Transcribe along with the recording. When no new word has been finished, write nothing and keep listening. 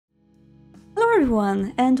Hello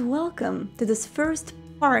everyone and welcome to this first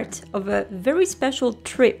part of a very special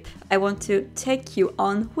trip I want to take you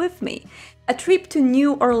on with me. A trip to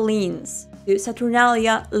New Orleans, to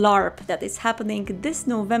Saturnalia LARP that is happening this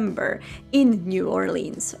November in New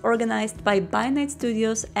Orleans, organized by By Night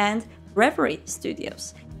Studios and Reverie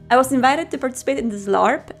Studios. I was invited to participate in this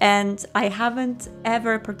LARP and I haven't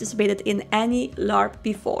ever participated in any LARP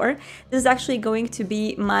before. This is actually going to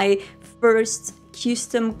be my first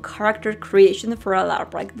custom character creation for a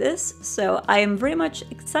LARP like this, so I am very much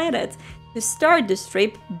excited to start this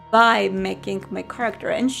trip by making my character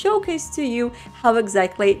and showcase to you how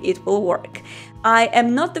exactly it will work. I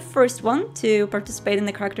am not the first one to participate in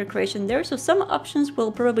the character creation there, so some options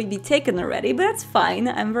will probably be taken already, but that's fine.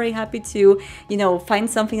 I'm very happy to, find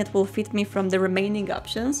something that will fit me from the remaining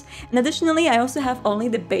options. And additionally, I also have only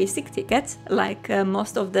the basic ticket, like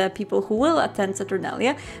most of the people who will attend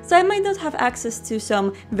Saturnalia, so I might not have access to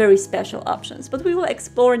some very special options, but we will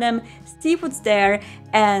explore them, see what's there,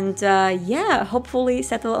 and yeah, hopefully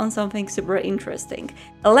settle on something super interesting.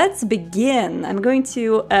 Let's begin. I'm going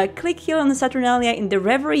to click here on the Saturnalia in the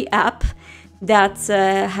Reverie app that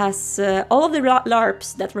has all of the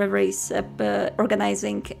LARPs that Reverie is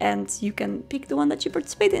organizing, and you can pick the one that you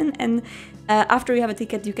participate in, and after you have a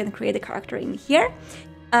ticket you can create a character in here.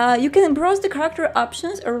 You can browse the character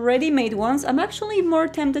options, already made ones. I'm actually more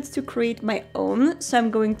tempted to create my own, so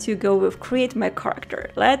I'm going to go with create my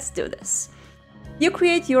character. Let's do this. You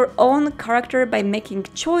create your own character by making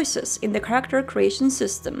choices in the character creation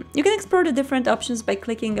system. You can explore the different options by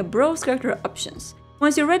clicking Browse Character Options.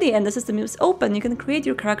 Once you're ready and the system is open, you can create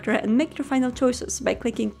your character and make your final choices by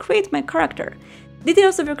clicking Create My Character.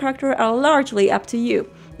 Details of your character are largely up to you.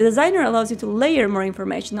 The designer allows you to layer more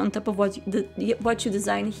information on top of what you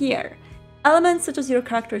design here. Elements such as your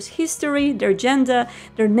character's history, their gender,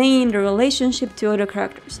 their name, their relationship to other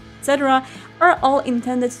characters, etc. are all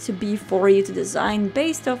intended to be for you to design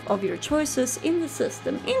based off of your choices in the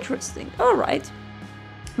system. Interesting. Alright.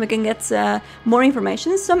 We can get more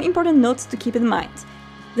information. Some important notes to keep in mind.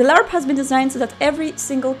 The LARP has been designed so that every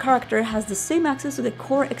single character has the same access to the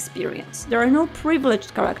core experience. There are no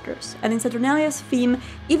privileged characters, and in Saturnalia's theme,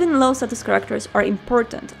 even low-status characters are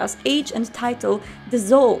important, as age and title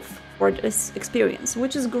dissolve for this experience,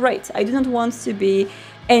 which is great. I do not want to be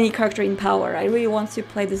any character in power. I really want to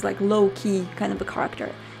play this like low-key kind of a character.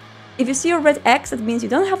 If you see a red X, that means you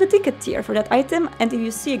don't have the ticket tier for that item, and if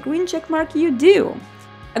you see a green check mark, you do.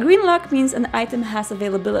 A green lock means an item has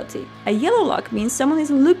availability. A yellow lock means someone is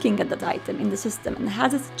looking at that item in the system and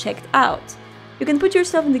has it checked out. You can put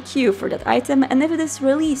yourself in the queue for that item, and if it is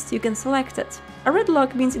released, you can select it. A red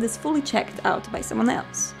lock means it is fully checked out by someone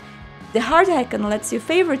else. The heart icon lets you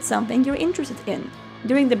favorite something you're interested in.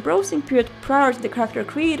 During the browsing period prior to the character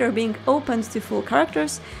creator being opened to full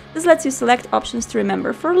characters, this lets you select options to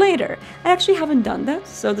remember for later. I actually haven't done that,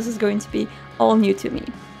 so this is going to be all new to me.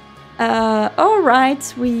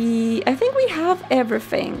 Alright, I think we have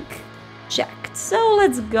everything checked. So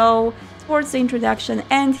let's go towards the introduction,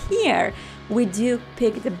 and here we do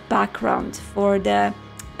pick the background for the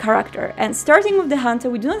character. And starting with the hunter,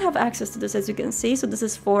 we do not have access to this, as you can see, so this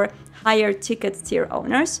is for higher ticket tier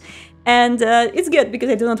owners. And it's good because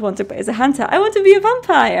I do not want to play as a hunter. I want to be a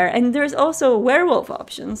vampire, and there's also a werewolf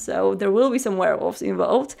option, so there will be some werewolves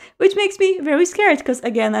involved, which makes me very scared because,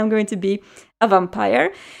 again, I'm going to be a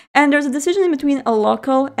vampire. And there's a decision in between a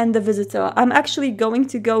local and the visitor. I'm actually going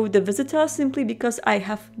to go with the visitor simply because I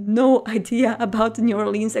have no idea about New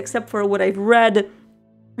Orleans except for what I've read.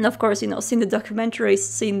 And of course, seen the documentaries,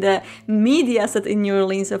 seen the media set in New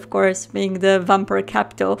Orleans, of course, being the vampire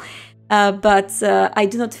capital. But I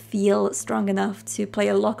do not feel strong enough to play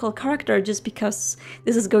a local character just because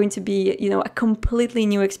this is going to be, a completely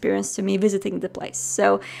new experience to me visiting the place.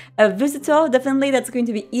 So a visitor, definitely that's going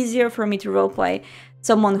to be easier for me to roleplay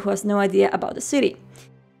someone who has no idea about the city.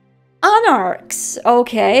 Anarchs.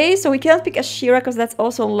 Okay, so we cannot pick a Shira because that's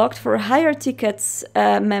also locked for higher tickets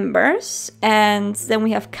members. And then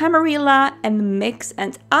we have Camarilla and Mix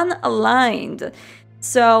and Unaligned.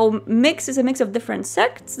 So Mix is a mix of different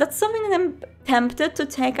sects. That's something that I'm tempted to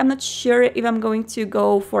take. I'm not sure if I'm going to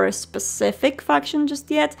go for a specific faction just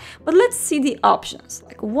yet, but let's see the options.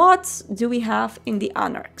 Like, what do we have in the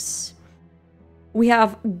Anarchs? We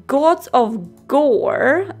have Gods of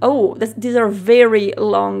Gore. Oh, these are very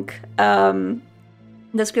long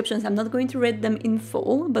descriptions. I'm not going to read them in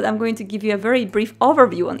full, but I'm going to give you a very brief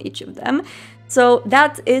overview on each of them. So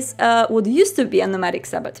that is what used to be a nomadic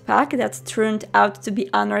Sabbath pack that turned out to be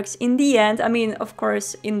Anarchs in the end. I mean, of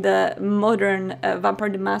course, in the modern Vampire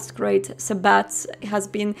the Masquerade, Sabbath has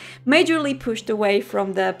been majorly pushed away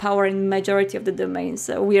from the power in majority of the domains.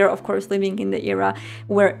 We are, of course, living in the era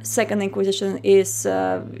where Second Inquisition is,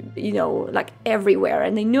 you know, like everywhere,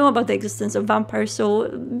 and they know about the existence of vampires, so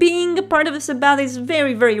being a part of the Sabbath is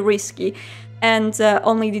very, very risky. And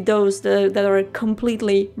only those that are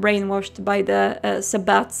completely brainwashed by the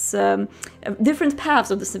Sabbats, different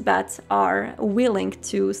paths of the Sabbat, are willing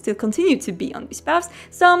to still continue to be on these paths.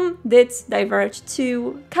 Some did diverge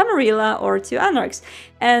to Camarilla or to Anarchs,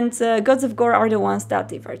 and Gods of Gore are the ones that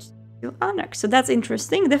diverged to Anarchs. So that's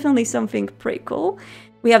interesting, definitely something pretty cool.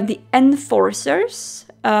 We have the Enforcers,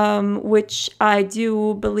 which I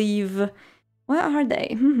do believe... Where are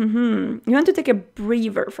they? You want to take a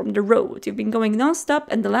breather from the road. You've been going non-stop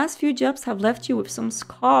and the last few jobs have left you with some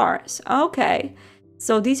scars. Okay.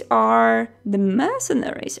 So these are the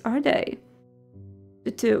mercenaries, are they?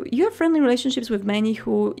 You have friendly relationships with many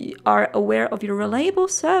who are aware of your reliable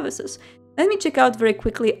services. Let me check out very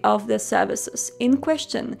quickly of the services in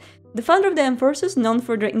question. The founder of the Enforcers, known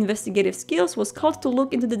for their investigative skills, was called to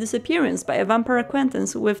look into the disappearance by a vampire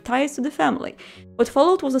acquaintance with ties to the family. What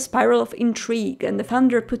followed was a spiral of intrigue, and the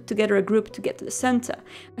founder put together a group to get to the center.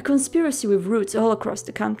 A conspiracy with roots all across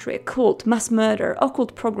the country, a cult, mass murder,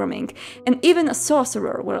 occult programming, and even a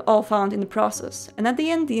sorcerer were all found in the process. And at the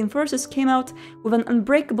end, the Enforcers came out with an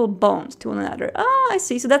unbreakable bond to one another. Ah, I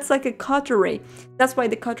see. So that's like a coterie. That's why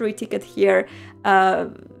the coterie ticket here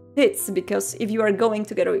fits, because if you are going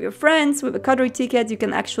together with your friends with a coterie ticket, you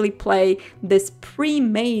can actually play this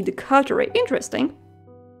pre-made coterie. Interesting.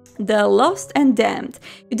 The Lost and Damned.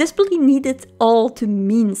 You desperately need it all to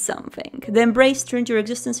mean something. The Embrace turned your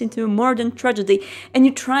existence into more than tragedy, and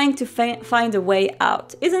you're trying to find a way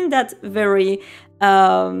out. Isn't that very...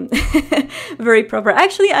 very proper.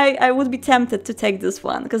 Actually, I would be tempted to take this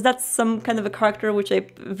one, because that's some kind of a character which I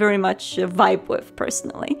very much vibe with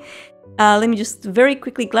personally. Let me just very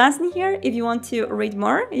quickly glance in here. If you want to read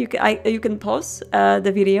more, you can pause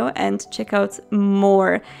the video and check out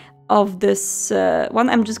more of this one.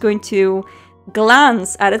 I'm just going to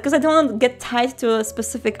glance at it because I don't want to get tied to a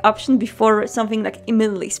specific option before something like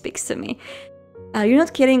immediately speaks to me. You're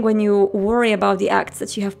not kidding when you worry about the acts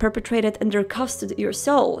that you have perpetrated and their cost to your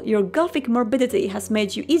soul. Your gothic morbidity has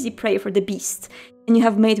made you easy prey for the beast, and you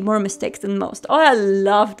have made more mistakes than most. Oh, I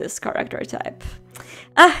love this character type.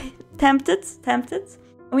 Tempted.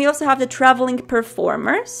 And we also have the Traveling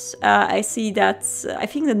Performers. I see that, I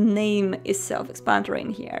think the name is self-explanatory in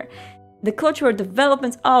here. The cultural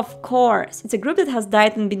development, of course. It's a group that has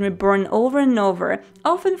died and been reborn over and over,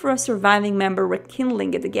 often for a surviving member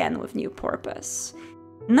rekindling it again with new purpose.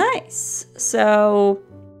 Nice. So,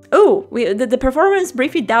 the performance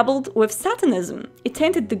briefly dabbled with Satanism. It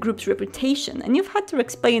tainted the group's reputation, and you've had to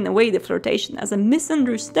explain away the flirtation as a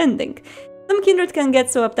misunderstanding. Some kindred can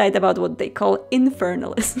get so uptight about what they call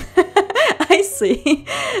infernalism. I see.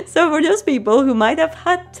 So for those people who might have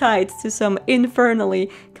had tied to some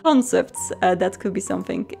infernally concepts, that could be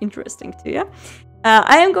something interesting to you.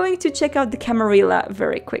 I am going to check out the Camarilla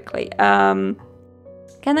very quickly. Can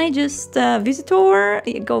I just visitor?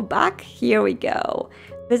 Go back. Here we go.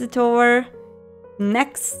 Visitor.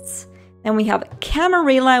 Next. Then we have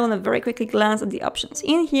Camarilla. I want to very quickly glance at the options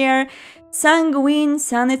in here. Sanguine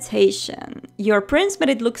Sanitation. Your prince made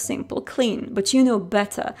it look simple, clean, but you know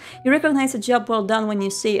better. You recognize a job well done when you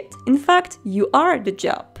see it. In fact, you are the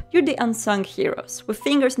job. You're the unsung heroes. With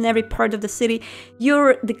fingers in every part of the city,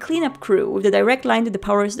 you're the cleanup crew with the direct line to the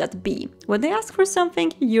powers that be. When they ask for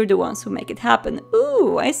something, you're the ones who make it happen.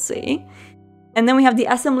 Ooh, I see. And then we have the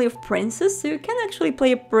Assembly of Princes, so you can actually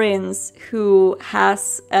play a prince who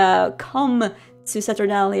has come to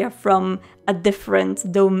Saturnalia from a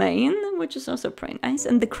different domain, which is also pretty nice.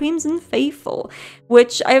 And the Crimson Faithful,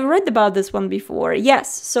 which I've read about this one before.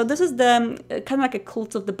 Yes, so this is the kind of like a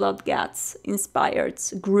Cult of the Blood Gods inspired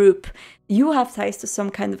group. You have ties to some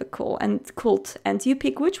kind of a cult, and you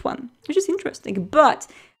pick which one, which is interesting. But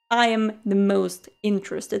I am the most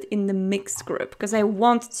interested in the mixed group because I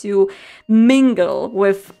want to mingle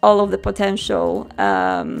with all of the potential.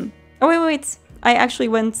 Oh wait. I actually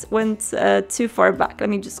went too far back. Let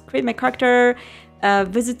me just create my character.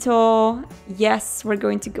 Visitor. Yes, we're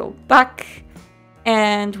going to go back.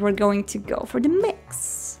 And we're going to go for the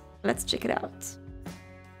mix. Let's check it out.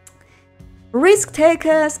 Risk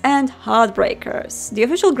Takers and Heartbreakers. The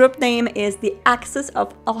official group name is the Axis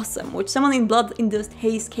of Awesome, which someone in Blood-Induced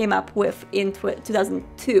Haze came up with in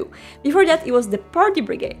 2002. Before that, it was the Party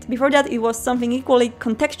Brigade. Before that, it was something equally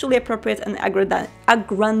contextually appropriate and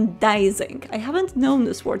aggrandizing. I haven't known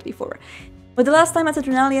this word before. But the last time at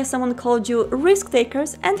Saturnalia, someone called you Risk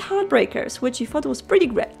Takers and Heartbreakers, which you thought was pretty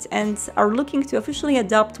great, and are looking to officially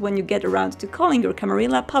adopt when you get around to calling your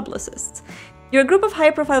Camarilla publicists. You're a group of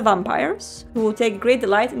high-profile vampires who take great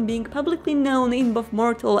delight in being publicly known in both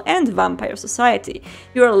mortal and vampire society.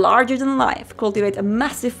 You are larger than life, cultivate a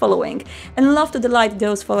massive following, and love to delight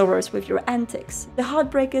those followers with your antics. The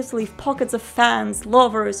Heartbreakers leave pockets of fans,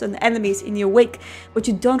 lovers, and enemies in your wake, but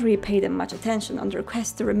you don't really pay them much attention on their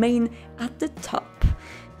quest to remain at the top.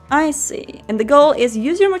 I see. And the goal is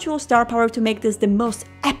use your mutual star power to make this the most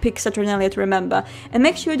epic Saturnalia to remember, and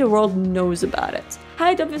make sure the world knows about it.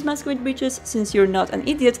 Hide obvious masquerade breaches since you're not an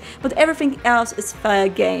idiot, but everything else is fair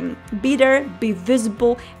game. Be there, be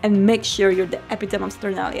visible, and make sure you're the epitome of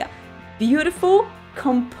Saturnalia. Beautiful?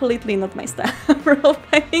 Completely not my style.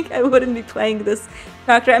 I think I wouldn't be playing this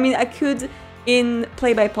character. I mean, I could in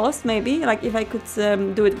play-by-post maybe, like if I could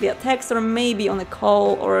do it via text or maybe on a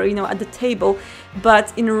call or, you know, at the table,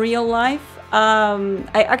 but in real life,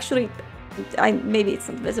 maybe it's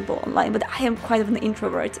not visible online, but I am quite of an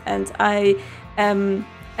introvert, and I am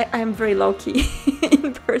very low-key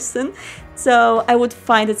in person, so I would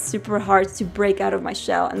find it super hard to break out of my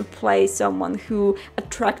shell and play someone who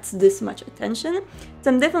attracts this much attention. So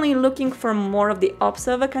I'm definitely looking for more of the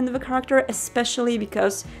observer kind of a character, especially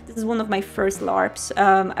because this is one of my first LARPs.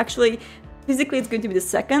 Actually, physically it's going to be the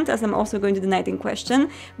second, as I'm also going to the night in question,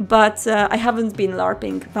 but I haven't been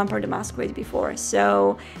LARPing Vampire the Masquerade before,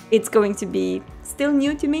 so it's going to be still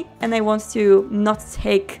new to me, and I want to not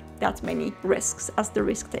take that many risks as the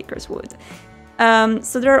risk takers would.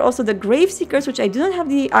 So there are also the Grave Seekers, which I do not have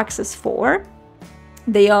the access for.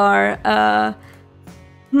 They are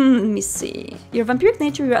let me see. Your vampiric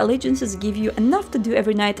nature, your allegiances give you enough to do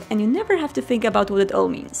every night, and you never have to think about what it all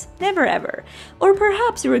means. Never ever. Or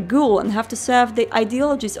perhaps you're a ghoul and have to serve the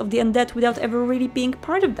ideologies of the undead without ever really being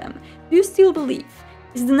part of them. Do you still believe?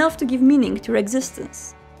 Is it enough to give meaning to your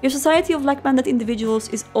existence? Your society of like-minded individuals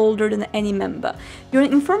is older than any member. You're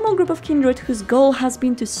an informal group of kindred whose goal has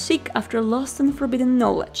been to seek after lost and forbidden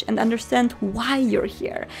knowledge and understand why you're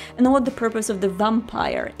here and what the purpose of the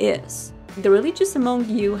vampire is. The religious among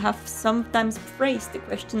you have sometimes phrased the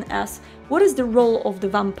question as, what is the role of the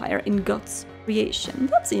vampire in God's creation?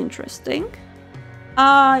 That's interesting.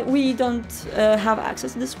 We don't have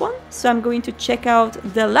access to this one, so I'm going to check out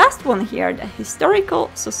the last one here, the Historical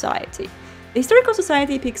Society. The Historical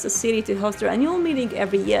Society picks a city to host their annual meeting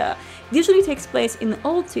every year. It usually takes place in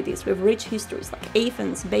old cities with rich histories like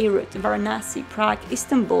Athens, Beirut, Varanasi, Prague,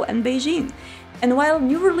 Istanbul, and Beijing. And while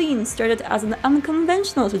New Orleans started as an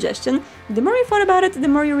unconventional suggestion, the more you thought about it, the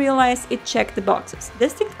more you realized it checked the boxes.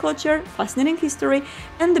 Distinct culture, fascinating history,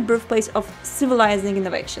 and the birthplace of civilizing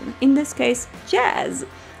innovation. In this case, jazz.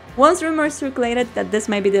 Once rumors circulated that this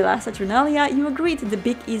might be the last Saturnalia, you agreed the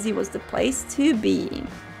Big Easy was the place to be.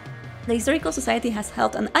 The Historical Society has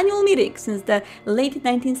held an annual meeting since the late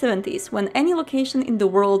 1970s, when any location in the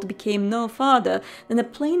world became no farther than a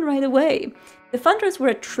plane ride away. The founders were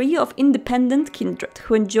a trio of independent kindred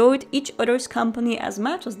who enjoyed each other's company as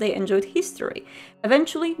much as they enjoyed history.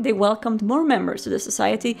 Eventually, they welcomed more members to the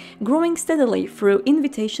society, growing steadily through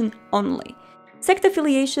invitation only. Sect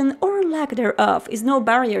affiliation, or lack thereof, is no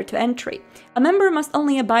barrier to entry. A member must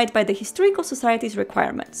only abide by the Historical Society's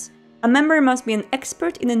requirements. A member must be an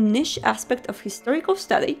expert in a niche aspect of historical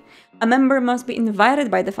study. A member must be invited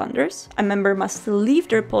by the founders. A member must leave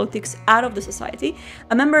their politics out of the society.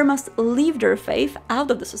 A member must leave their faith out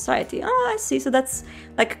of the society. Oh, I see. So that's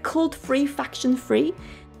like cult-free, faction-free.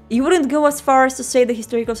 You wouldn't go as far as to say the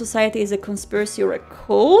Historical Society is a conspiracy or a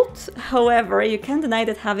cult. However, you can't deny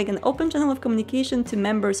that having an open channel of communication to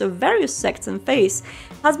members of various sects and faiths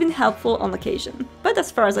has been helpful on occasion. But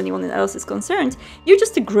as far as anyone else is concerned, you're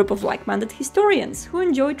just a group of like-minded historians who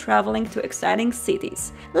enjoy traveling to exciting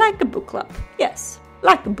cities. Like a book club. Yes,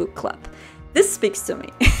 like a book club. This speaks to me.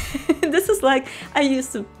 This is like, I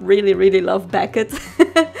used to really love Beckett.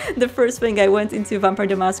 The first thing I went into Vampire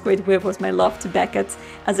the Masquerade with was my love to Beckett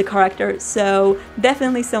as a character, so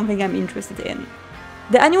definitely something I'm interested in.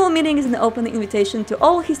 The annual meeting is an open invitation to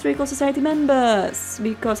all Historical Society members,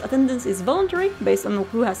 because attendance is voluntary, based on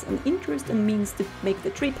who has an interest and means to make the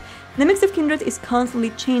trip. The mix of kindred is constantly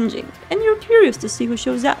changing, and you're curious to see who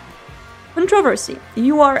shows up. Controversy.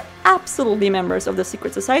 You are absolutely members of the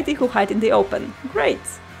secret society who hide in the open. Great.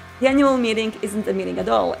 The annual meeting isn't a meeting at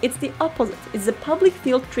all. It's the opposite. It's a public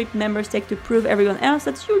field trip members take to prove everyone else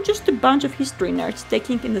that you're just a bunch of history nerds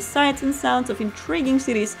taking in the sights and sounds of intriguing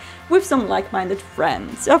cities with some like-minded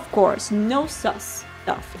friends. Of course, no sus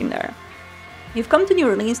stuff in there. You've come to New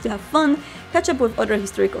Orleans to have fun, catch up with other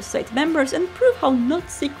historical society members, and prove how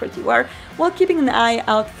not secret you are, while keeping an eye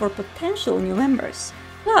out for potential new members.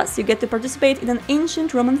 Plus, you get to participate in an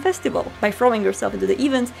ancient Roman festival. By throwing yourself into the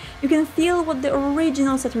event, you can feel what the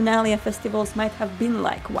original Saturnalia festivals might have been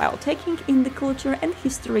like, while taking in the culture and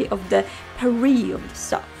history of the Paris of the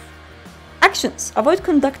South. Actions. Avoid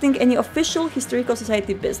conducting any official historical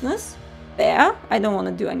society business. There, I don't want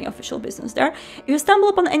to do any official business there. If you stumble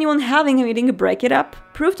upon anyone having a meeting, break it up.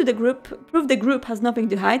 Prove the group has nothing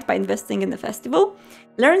to hide by investing in the festival.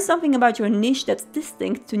 Learn something about your niche that's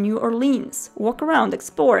distinct to New Orleans. Walk around,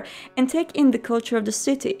 explore, and take in the culture of the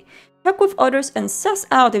city. Talk with others and suss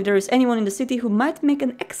out if there is anyone in the city who might make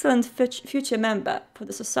an excellent future member for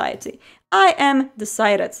the society. I am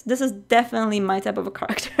decided. This is definitely my type of a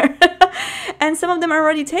character. And some of them are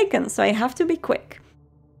already taken, so I have to be quick.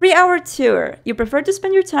 3-hour tour. You prefer to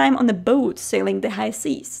spend your time on a boat sailing the high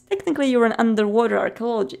seas. Technically, you're an underwater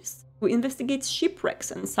archaeologist who investigates shipwrecks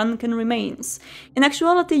and sunken remains. In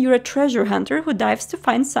actuality, you're a treasure hunter who dives to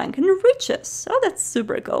find sunken riches. Oh, that's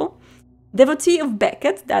super cool. Devotee of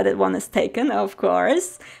Beckett, that one is taken, of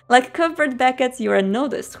course. Like Cuthbert Beckett, you're a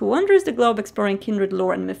nodist who wanders the globe exploring kindred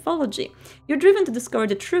lore and mythology. You're driven to discover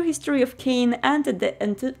the true history of Cain and the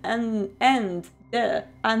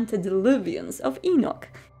antediluvians of Enoch.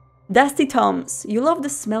 Dusty Tomes, you love the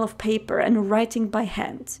smell of paper and writing by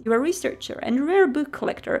hand. You're a researcher and rare book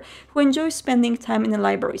collector who enjoys spending time in the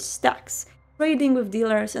library's stacks, trading with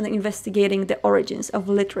dealers and investigating the origins of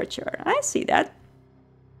literature. I see that.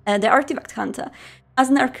 The Artifact Hunter. As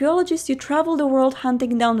an archaeologist, you travel the world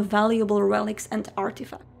hunting down valuable relics and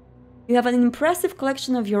artifacts. You have an impressive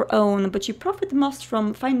collection of your own, but you profit most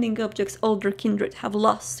from finding objects older kindred have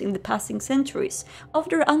lost in the passing centuries of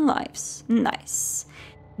their own lives. Nice.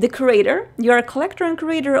 The Curator. You are a collector and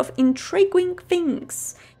curator of intriguing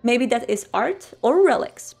things. Maybe that is art or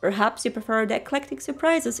relics. Perhaps you prefer the eclectic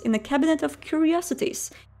surprises in a cabinet of curiosities.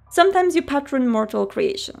 Sometimes you patron mortal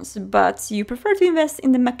creations, but you prefer to invest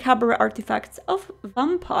in the macabre artifacts of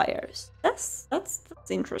vampires. That's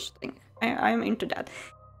interesting. I'm into that.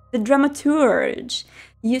 The Dramaturge.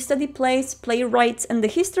 You study plays, playwrights, and the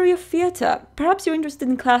history of theatre. Perhaps you're interested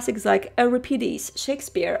in classics like Euripides,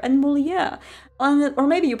 Shakespeare, and Molière. Or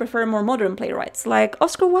maybe you prefer more modern playwrights like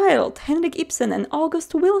Oscar Wilde, Henrik Ibsen, and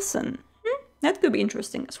August Wilson. That could be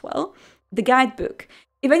interesting as well. The Guidebook.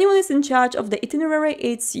 If anyone is in charge of the itinerary,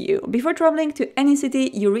 it's you. Before traveling to any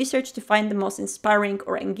city, you research to find the most inspiring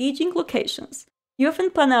or engaging locations. You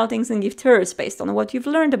often plan outings and give tours based on what you've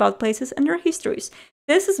learned about places and their histories.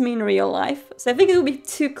 This is me in real life, so I think it would be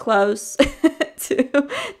too close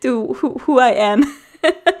to who I am.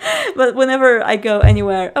 But whenever I go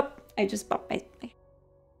anywhere, I just pop my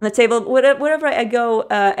on the table. Wherever I go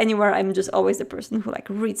anywhere, I'm just always the person who like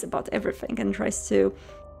reads about everything and tries to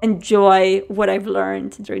enjoy what I've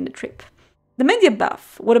learned during the trip. The media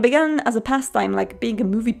buff. What began as a pastime like being a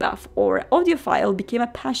movie buff or audiophile became a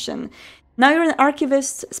passion. Now you're an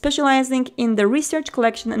archivist specializing in the research,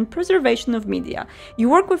 collection, and preservation of media. You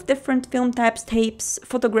work with different film types, tapes,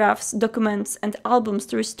 photographs, documents, and albums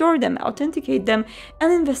to restore them, authenticate them,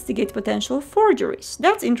 and investigate potential forgeries.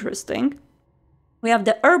 That's interesting. We have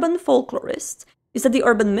the urban folklorist. You study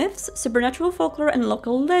urban myths, supernatural folklore, and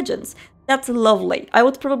local legends. That's lovely. I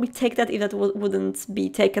would probably take that if that wouldn't be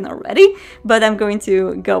taken already, but I'm going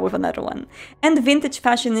to go with another one. And vintage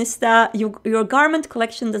fashionista, your garment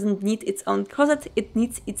collection doesn't need its own closet, it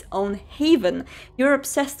needs its own haven. You're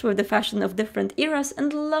obsessed with the fashion of different eras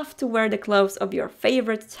and love to wear the clothes of your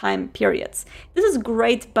favorite time periods. This is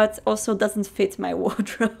great, but also doesn't fit my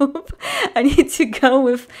wardrobe. I need to go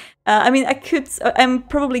with... I'm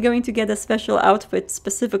probably going to get a special outfit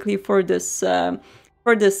specifically for this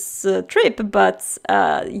trip, but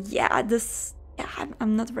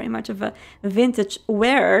I'm not very much of a vintage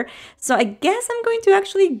wearer, so I guess I'm going to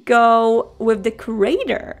actually go with the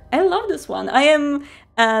Curator. I love this one. I am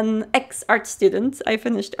an ex-art student. I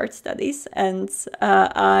finished art studies, and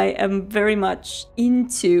I am very much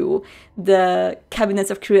into the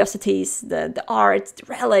cabinets of curiosities, the art, the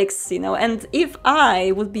relics, you know, and if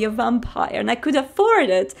I would be a vampire and I could afford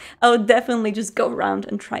it, I would definitely just go around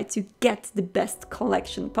and try to get the best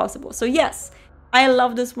collection possible. So yes, I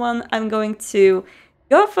love this one. I'm going to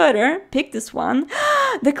go further, pick this one.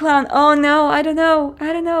 The Clown. Oh no, I don't know.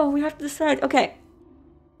 We have to decide. Okay.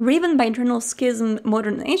 Riven by internal schism,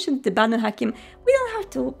 modern and ancient, the Banu Hakim, we don't have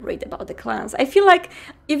to read about the clans. I feel like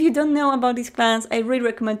if you don't know about these clans, I really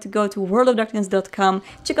recommend to go to worldofdarkness.com,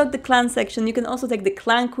 check out the clan section. You can also take the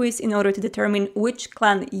clan quiz in order to determine which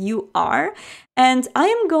clan you are. And I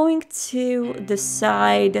am going to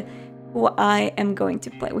decide who I am going to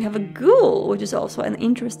play. We have a Ghoul, which is also an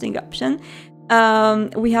interesting option.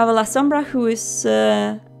 We have a La Sombra who is...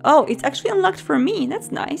 oh, it's actually unlocked for me.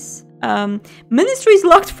 That's nice. Ministry is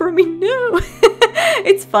locked for me. No,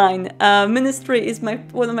 it's fine. Ministry is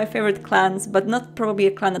one of my favorite clans, but not probably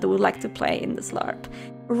a clan that I would like to play in this LARP.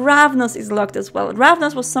 Ravnos is locked as well.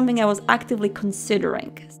 Ravnos was something I was actively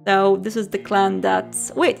considering. So this is the clan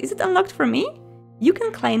that's... Wait, is it unlocked for me? You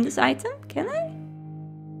can claim this item, can I?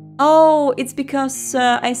 Oh, it's because...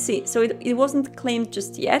 I see. So it wasn't claimed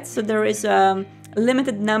just yet. So there is a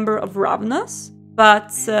limited number of Ravnos.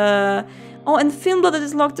 But... oh, and Filmblooded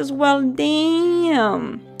is locked as well.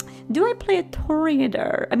 Damn. Do I play a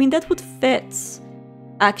Toreador? I mean, that would fit,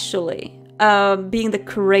 actually, being the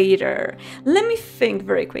Curator. Let me think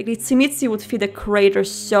very quickly. Tzimitzi would fit the Curator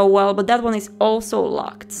so well, but that one is also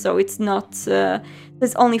locked, so it's not...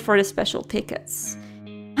 it's only for the special tickets.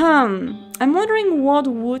 I'm wondering what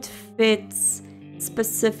would fit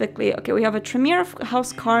specifically. Okay, we have a Tremere of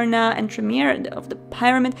House Karna and Tremere of the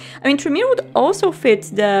Pyramid. I mean, Tremere would also fit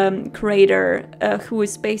the Curator, who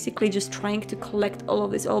is basically just trying to collect all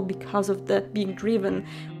of this, all because of the being driven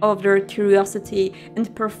of their curiosity and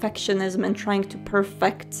perfectionism and trying to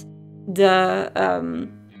perfect the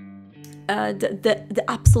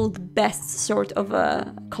absolute best sort of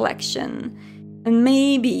a collection. And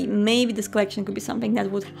maybe this collection could be something that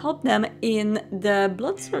would help them in the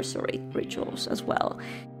blood sorcery rituals as well.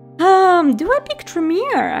 Do I pick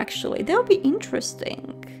Tremere, actually? That would be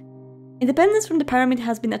interesting. Independence from the pyramid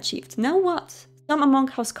has been achieved. Now what? Some among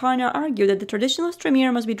House Karna argue that the traditional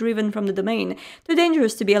Tremere must be driven from the domain, too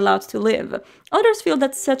dangerous to be allowed to live. Others feel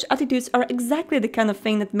that such attitudes are exactly the kind of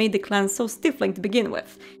thing that made the clan so stifling to begin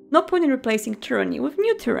with. No point in replacing tyranny with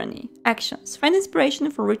new tyranny. Actions. Find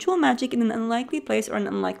inspiration for ritual magic in an unlikely place or an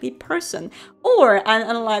unlikely person. Or an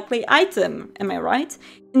unlikely item, am I right?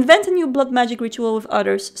 Invent a new blood magic ritual with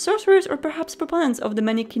others, sorcerers, or perhaps proponents of the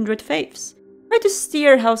many kindred faiths. Try to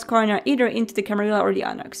steer House Karna either into the Camarilla or the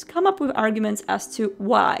Anarchs. Come up with arguments as to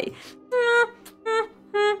why.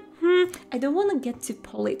 I don't want to get too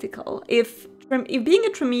political. If being a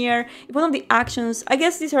Tremere, if one of the actions, I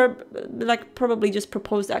guess these are like probably just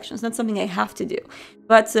proposed actions, not something I have to do.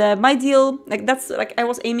 But my deal, like that's like I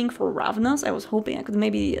was aiming for Ravnos. I was hoping I could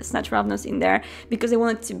maybe snatch Ravnos in there because I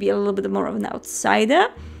wanted to be a little bit more of an outsider.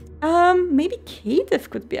 Maybe Caitiff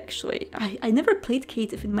could be actually. I never played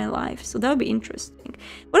Caitiff in my life, so that would be interesting.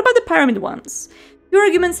 What about the Pyramid ones? Few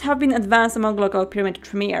arguments have been advanced among local Pyramid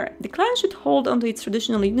Tremere. The clan should hold onto its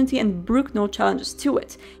traditional unity and brook no challenges to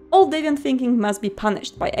it. All deviant thinking must be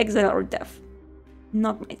punished by exile or death.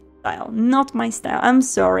 Not my style. Not my style. I'm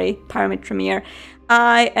sorry, Pyramid Tremere.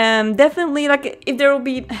 I am definitely, like, if there will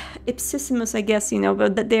be Ipsissimus, I guess, you know,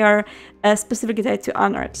 but that they are specifically tied to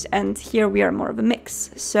Anarchs, and here we are more of a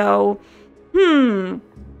mix. So,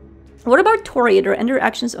 what about Toreador and their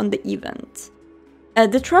actions on the event?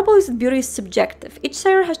 The trouble is that beauty is subjective. Each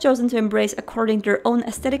sire has chosen to embrace according to their own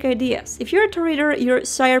aesthetic ideas. If you're a Toreador, your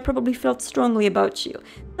sire probably felt strongly about you.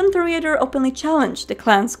 Some Toreador openly challenged the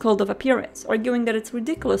clan's code of appearance, arguing that it's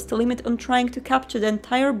ridiculous to limit on trying to capture the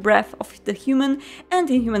entire breadth of the human and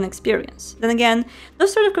inhuman experience. Then again,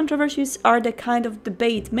 those sort of controversies are the kind of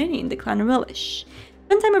debate many in the clan relish.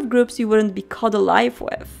 Spend time with groups you wouldn't be caught alive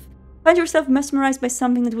with. Find yourself mesmerized by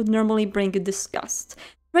something that would normally bring you disgust.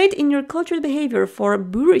 Trade in your cultured behavior for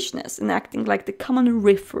boorishness and acting like the common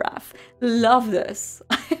riffraff. Love this.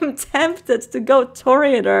 I am tempted to go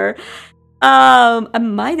Toreador. I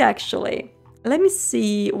might actually. Let me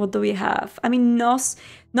see, what do we have? I mean, Nos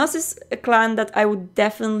is a clan that I would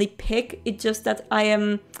definitely pick. It's just that I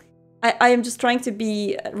am just trying to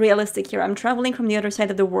be realistic here. I'm traveling from the other side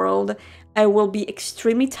of the world. I will be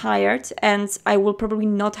extremely tired and I will probably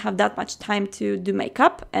not have that much time to do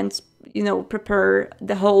makeup and, you know, prepare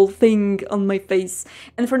the whole thing on my face.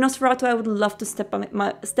 And for Nosferatu, I would love to step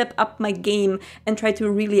up my game and try to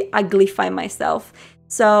really uglify myself.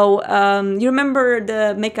 So, you remember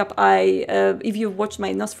the makeup if you watched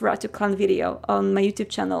my Nosferatu clan video on my YouTube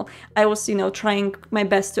channel, I was, you know, trying my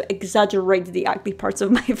best to exaggerate the ugly parts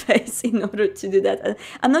of my face in order to do that. And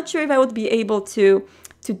I'm not sure if I would be able to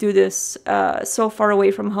do this so far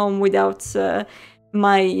away from home without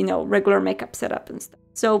my, you know, regular makeup setup and stuff.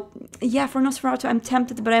 So, yeah, for Nosferatu, I'm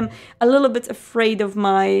tempted, but I'm a little bit afraid of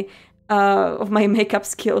my makeup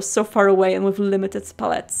skills so far away and with limited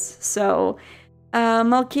palettes. So,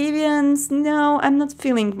 Malkavians, no, I'm not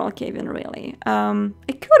feeling Malkavian really. I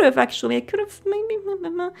could have actually, I could have maybe.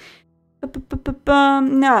 No,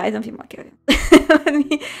 I don't feel Malkavian.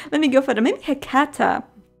 let me go further. Maybe Hecata.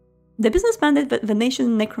 The business bandit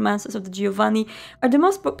Venetian necromancers of the Giovanni are the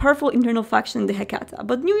most powerful internal faction in the Hecata,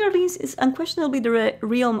 but New Orleans is unquestionably the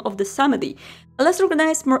realm of the Samedi, a less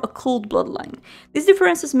organized, more occult bloodline. These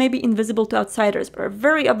differences may be invisible to outsiders, but are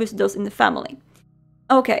very obvious to those in the family.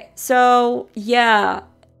 Okay, so yeah,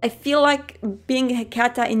 I feel like being a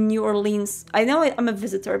Hecata in New Orleans, I know I'm a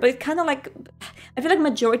visitor, but it's kind of like, I feel like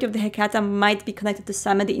majority of the Hecata might be connected to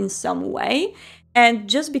Samedi in some way. And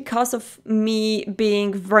just because of me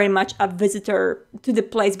being very much a visitor to the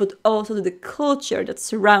place, but also to the culture that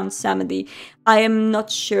surrounds Samedi, I am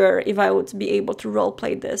not sure if I would be able to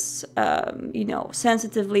roleplay this, you know,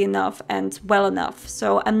 sensitively enough and well enough.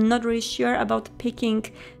 So I'm not really sure about picking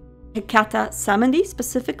Hecata Samedi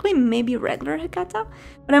specifically, maybe regular Hecata,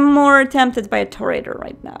 but I'm more tempted by a Toreador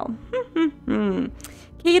right now.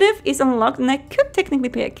 Caitiff is unlocked, and I could technically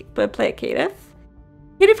play a Caitiff.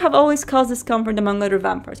 Caitiff have always caused discomfort among other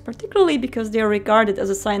vampires, particularly because they are regarded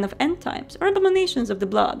as a sign of end times or abominations of the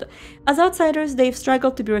blood. As outsiders, they've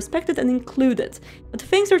struggled to be respected and included, but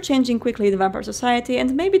things are changing quickly in the vampire society,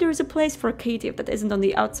 and maybe there is a place for a Caitiff that isn't on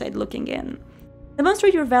the outside looking in.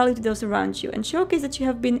 Demonstrate your value to those around you and showcase that you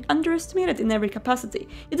have been underestimated in every capacity.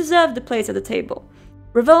 You deserve the place at the table.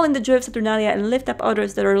 Revel in the joy of Saturnalia and lift up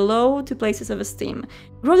others that are low to places of esteem.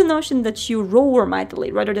 Grow the notion that you roar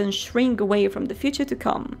mightily rather than shrink away from the future to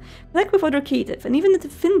come. Connect with other Caitiff and even the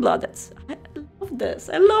Finbloodeds. I love this.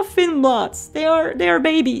 I love Finbloods. They are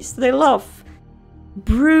babies that I love.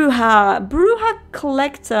 Bruja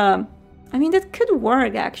Collecta. I mean, that could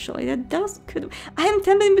work actually. I am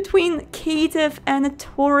tempted between Caitiff and a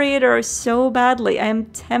Toreador so badly. I am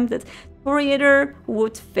tempted. Toreador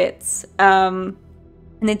would fit.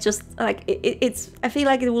 And it's just like it's. I feel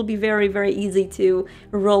like it will be very, very easy to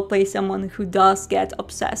roleplay someone who does get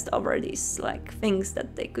obsessed over these like things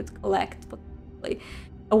that they could collect potentially.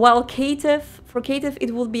 While for Caitiff,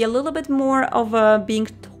 it would be a little bit more of a being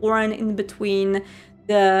torn in between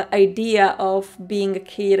the idea of being a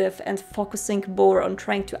Caitiff and focusing more on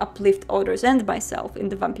trying to uplift others and myself in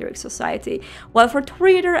the vampiric society. While for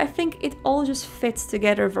Toreador, I think it all just fits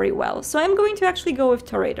together very well. So I'm going to actually go with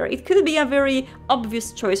Toreador. It could be a very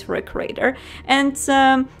obvious choice for a creator. And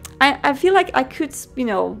I feel like I could, you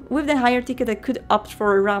know, with the higher ticket, I could opt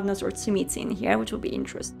for a Ravnos or Tsumitsu here, which will be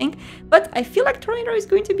interesting. But I feel like Toreador is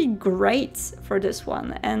going to be great for this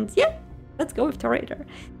one. And yeah, let's go with Toreador.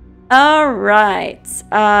 Alright,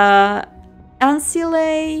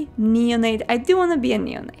 Ancile, Neonate. I do want to be a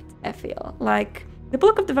Neonate, I feel. Like, the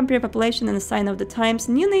bulk of the vampire population and a sign of the times,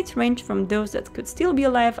 Neonates range from those that could still be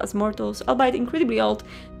alive as mortals, albeit incredibly old,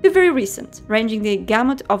 to very recent. Ranging the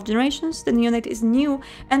gamut of generations, the Neonate is new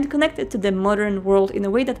and connected to the modern world in a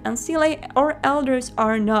way that Ancile or Elders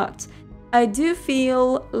are not. I do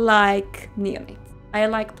feel like Neonate. I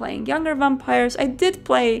like playing younger vampires. I did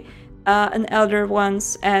play an Elder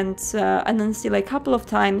once and then still a couple of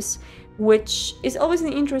times, which is always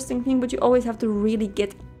an interesting thing, but you always have to really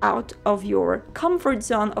get out of your comfort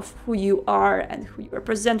zone of who you are and who you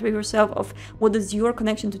represent with yourself, of what is your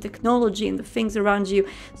connection to technology and the things around you.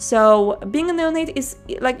 So being a Neonate is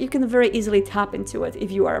like you can very easily tap into it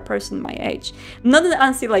if you are a person my age. Not an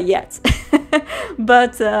Ancilla yet,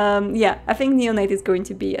 but yeah, I think Neonate is going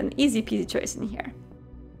to be an easy peasy choice in here.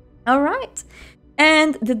 All right.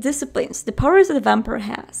 And the disciplines, the powers that a vampire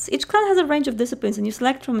has. Each clan has a range of disciplines and you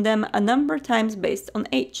select from them a number of times based on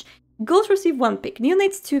age. Ghouls receive 1 pick,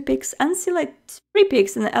 Neonates 2 picks, Ancilla 3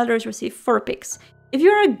 picks, and the Elders receive 4 picks. If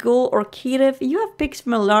you're a Ghoul or Caitiff, you have picks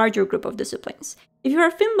from a larger group of disciplines. If you're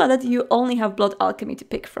a Finblooded, you only have Blood Alchemy to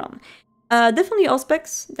pick from. Definitely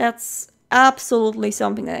Auspex, that's absolutely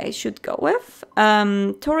something that I should go with.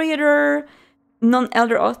 Toreador,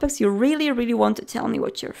 non-Elder Auspex, you really want to tell me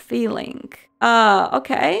what you're feeling.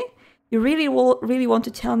 Okay. You really want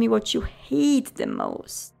to tell me what you hate the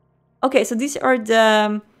most. Okay, so these are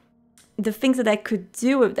the things that I could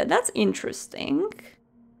do with that. That's interesting.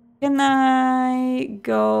 Can I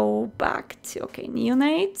go back to, okay,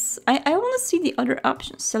 Neonates? I want to see the other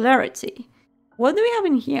options. Celerity. What do we have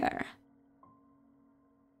in here?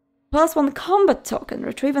 +1 combat token.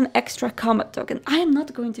 Retrieve an extra combat token. I am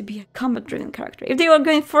not going to be a combat-driven character. If they are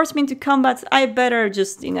going to force me into combat, I better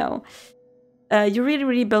just, you know... you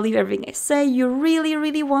really believe everything I say. You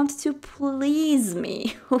really want to please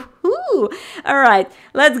me. Alright,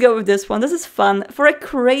 let's go with this one. This is fun. For a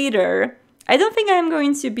creator, I don't think I'm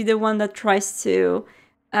going to be the one that tries to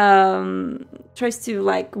tries to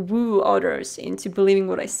like woo others into believing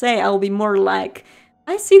what I say, I'll be more like,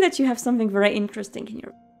 I see that you have something very interesting in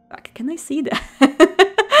your back. Can I see that?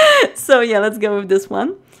 So yeah, let's go with this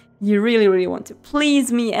one. You really, really want to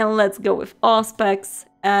please me, and let's go with Auspex.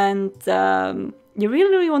 And you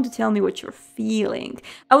really, really want to tell me what you're feeling.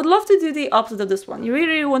 I would love to do the opposite of this one. You really,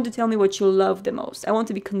 really want to tell me what you love the most. I want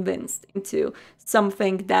to be convinced into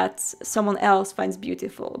something that someone else finds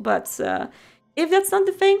beautiful. But if that's not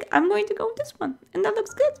the thing, I'm going to go with this one. And that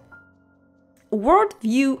looks good.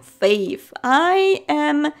 Worldview faith. I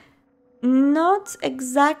am not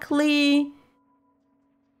exactly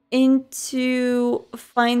into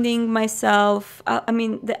finding myself. I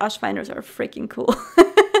mean, the Ashfinders are freaking cool.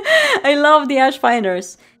 I love the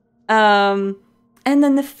Ashfinders. And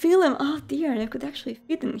then the film, oh dear, they could actually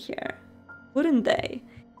fit in here, wouldn't they?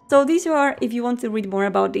 So these are, if you want to read more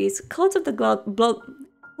about these, Cults of the Blood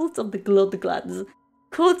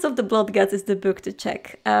Gods is the book to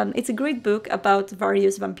check. It's a great book about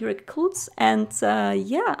various vampiric cults, and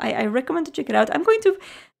yeah, I recommend to check it out. I'm going to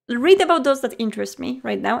read about those that interest me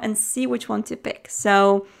right now and see which one to pick.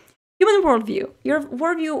 So, human worldview. Your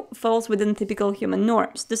worldview falls within typical human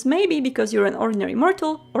norms. This may be because you're an ordinary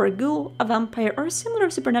mortal, or a ghoul, a vampire, or a similar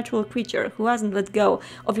supernatural creature who hasn't let go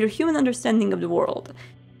of your human understanding of the world.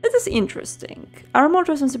 This is interesting. Our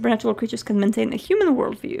mortals and supernatural creatures can maintain a human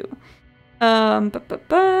worldview.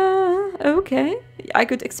 Okay, I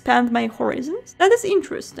could expand my horizons. That is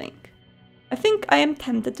interesting. I think I am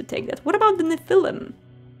tempted to take that. What about the Nephilim?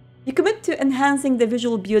 You commit to enhancing the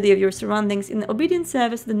visual beauty of your surroundings in obedient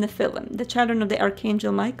service to the Nephilim, the children of the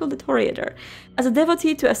Archangel Michael the Toreador. As a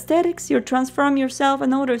devotee to aesthetics, you transform yourself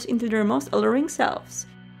and others into their most alluring selves.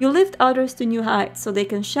 You lift others to new heights so they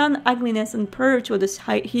can shun ugliness and purge what is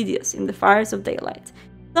hideous in the fires of daylight.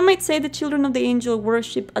 Some might say the children of the angel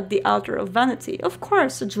worship at the altar of vanity. Of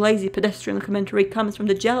course, such lazy pedestrian commentary comes from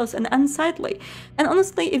the jealous and unsightly. And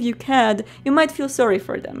honestly, if you cared, you might feel sorry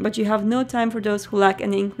for them, but you have no time for those who lack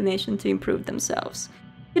any inclination to improve themselves.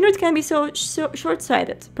 Kindred can be so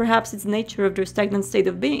short-sighted. Perhaps it's the nature of their stagnant state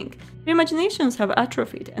of being. Their imaginations have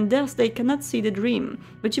atrophied, and thus they cannot see the dream.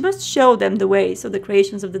 But you must show them the way so the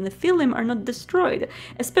creations of the Nephilim are not destroyed,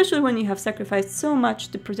 especially when you have sacrificed so much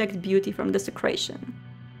to protect beauty from desecration.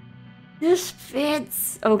 This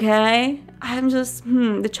fits, okay? I'm just,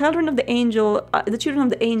 the children of the angel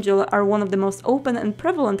are one of the most open and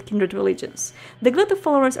prevalent kindred religions. The glut of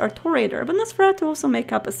followers are Toreador, but Nosferatu also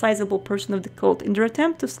make up a sizable portion of the cult in their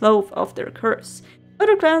attempt to slough off their curse.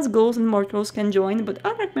 Other clans, ghouls, and mortals can join, but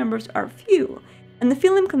other members are few. And the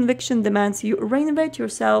Nephilim conviction demands you reinvent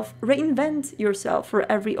yourself for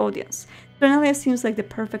every audience. Saturnalia seems like the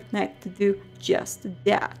perfect night to do just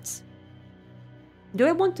that. Do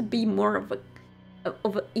I want to be more of a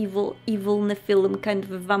evil Nephilim kind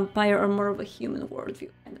of a vampire, or more of a human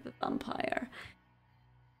worldview kind of a vampire?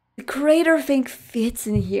 The creator thing fits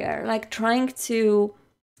in here, like trying to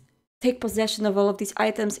take possession of all of these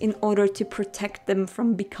items in order to protect them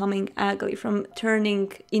from becoming ugly, from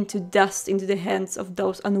turning into dust into the hands of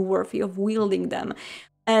those unworthy of wielding them.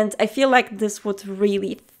 And I feel like this would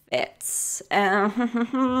really fit.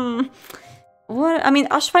 What? I mean,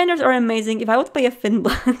 Ashfinders are amazing. If I would play a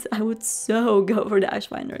Finnblood, I would so go for the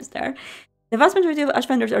Ashfinders there. The vast majority of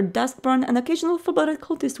Ashfinders are Duskborn, and occasional full-blooded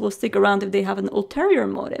cultists will stick around if they have an ulterior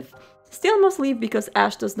motive. Still must leave because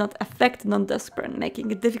Ash does not affect non-Duskborn, making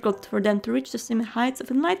it difficult for them to reach the same heights of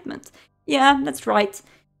enlightenment. Yeah, that's right.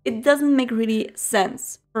 It doesn't make really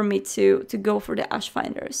sense for me to go for the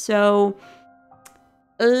Ashfinders. So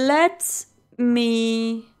let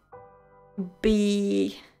me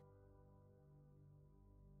be...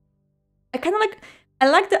 I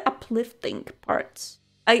like the uplifting part.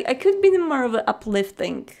 I could be more of an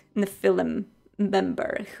uplifting Nephilim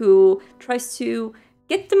member who tries to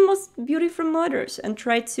get the most beauty from others and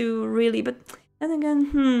try to really, but then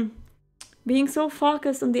again, being so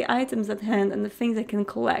focused on the items at hand and the things I can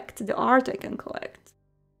collect, the art I can collect.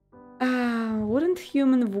 Wouldn't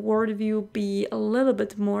human worldview be a little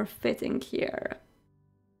bit more fitting here?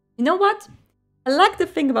 You know what? I like the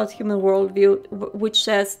thing about human worldview, which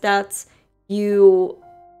says that you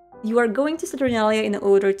are going to Saturnalia in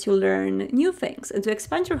order to learn new things and to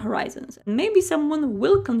expand your horizons. And maybe someone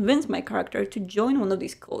will convince my character to join one of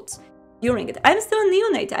these cults during it. I'm still a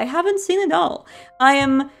neonate. I haven't seen it all. I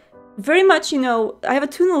am very much, I have a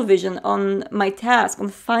tunnel vision on my task, on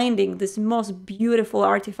finding this most beautiful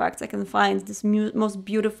artifacts I can find, this most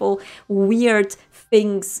beautiful, weird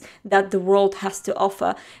things that the world has to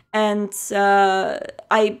offer. And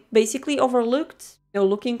I basically overlooked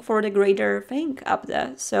looking for the greater thing up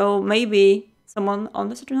there. So maybe someone on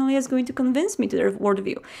the Saturnalia is going to convince me to their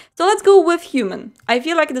worldview. So let's go with human. I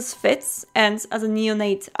feel like this fits, and as a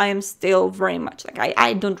neonate, I am still very much like,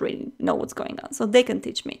 I don't really know what's going on, so they can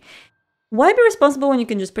teach me. Why be responsible when you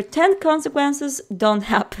can just pretend consequences don't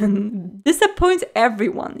happen? Disappoint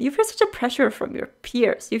everyone. You feel such a pressure from your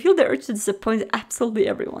peers. You feel the urge to disappoint absolutely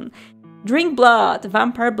everyone. Drink blood.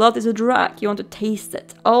 Vampire blood is a drug. You want to taste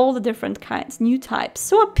it. All the different kinds, new types.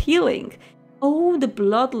 So appealing. Oh, the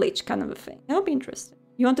blood leech kind of a thing. That'll be interesting.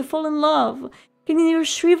 You want to fall in love. Can your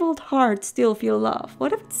shriveled heart still feel love?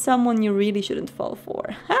 What if it's someone you really shouldn't fall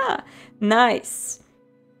for? Ha! Nice.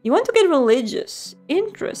 You want to get religious.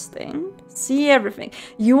 Interesting. See everything.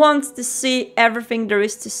 You want to see everything there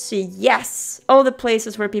is to see. Yes. All the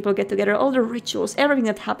places where people get together, all the rituals, everything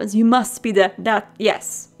that happens. You must be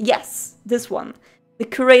yes. Yes. This one. The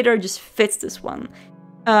curator just fits this one.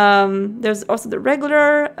 There's also the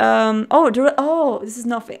regular. This is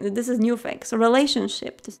nothing. This is new thing. So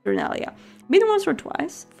relationship to Saturnalia. Been once or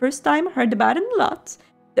twice. First time, heard about it a lot.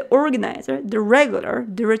 The organizer, the regular,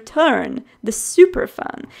 the return, the super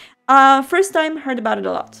fan. First time, heard about it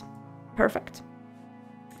a lot. Perfect.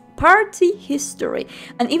 Party history.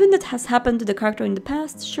 An event that has happened to the character in the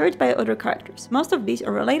past, shared by other characters. Most of these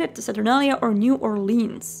are related to Saturnalia or New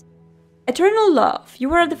Orleans. Eternal love. You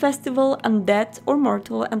were at the festival, undead or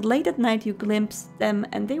mortal, and late at night you glimpsed them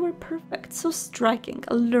and they were perfect. So striking,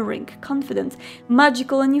 alluring, confident,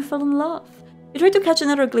 magical, and you fell in love. You tried to catch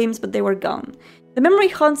another glimpse, but they were gone. The memory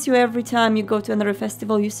haunts you every time you go to another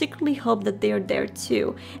festival. You secretly hope that they are there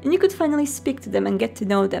too, and you could finally speak to them and get to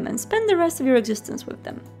know them and spend the rest of your existence with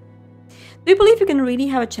them. Do you believe you can really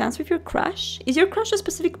have a chance with your crush? Is your crush a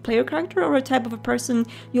specific player character or a type of a person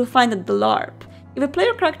you'll find at the LARP? If a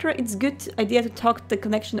player character, it's a good idea to talk the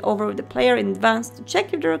connection over with the player in advance to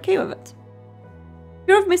check if they're okay with it.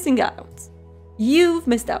 Fear of missing out. You've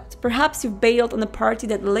missed out. Perhaps you've bailed on a party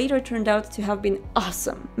that later turned out to have been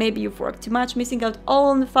awesome. Maybe you've worked too much, missing out all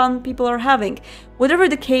on the fun people are having. Whatever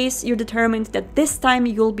the case, you're determined that this time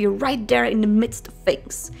you'll be right there in the midst of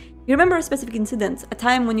things. You remember a specific incident, a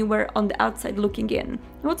time when you were on the outside looking in.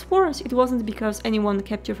 And what's worse, it wasn't because anyone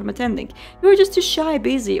kept you from attending. You were just too shy,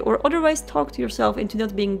 busy, or otherwise talked to yourself into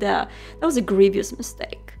not being there. That was a grievous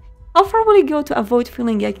mistake. How far will you go to avoid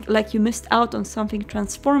feeling like you missed out on something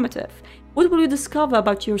transformative? What will you discover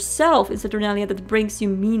about yourself in Saturnalia that brings you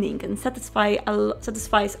meaning and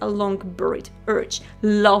satisfies a long-buried urge?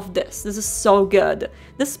 Love this. This is so good.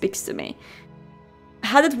 This speaks to me.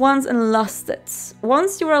 Had it once and lost it.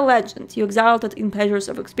 Once you were a legend, you exalted in pleasures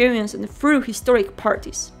of experience and through historic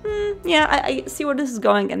parties. Yeah, I see where this is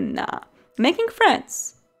going, and nah. Making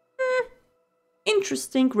friends.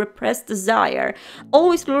 Interesting repressed desire.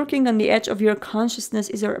 Always lurking on the edge of your consciousness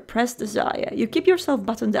is a repressed desire. You keep yourself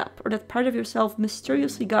buttoned up, or that part of yourself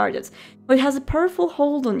mysteriously guarded, but it has a powerful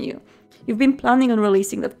hold on you. You've been planning on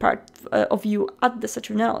releasing that part of you at the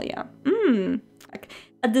Saturnalia. Like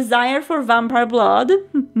a desire for vampire blood?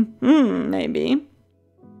 Maybe.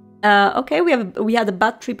 Okay, we had a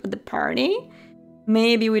bad trip at the party.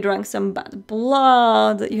 Maybe we drank some bad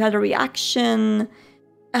blood. You had a reaction.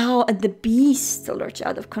 Oh, and the beast lurched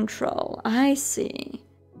out of control. I see.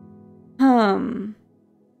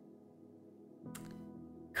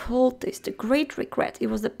 Cultist, the great regret. It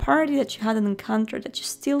was the party that you had an encounter that you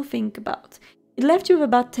still think about. It left you with a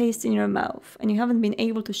bad taste in your mouth, and you haven't been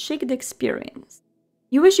able to shake the experience.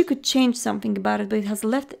 You wish you could change something about it, but it has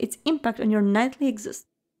left its impact on your nightly existence.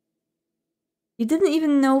 You didn't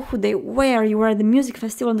even know who they were. You were at the music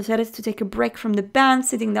festival and decided to take a break from the band,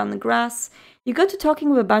 sitting down on the grass. You got to talking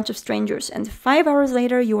with a bunch of strangers, and 5 hours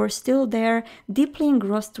later you were still there, deeply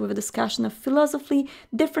engrossed with a discussion of philosophy,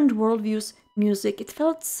 different worldviews, music. It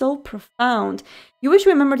felt so profound. You wish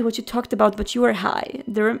you remembered what you talked about, but you were high.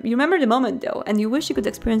 You remember the moment though, and you wish you could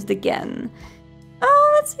experience it again.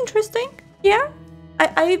 Oh, that's interesting. Yeah,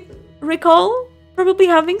 I recall probably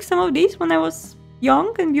having some of these when I was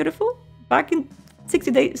young and beautiful. Back in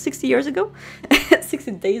 60 years ago.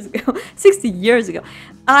 60 years ago.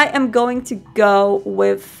 I am going to go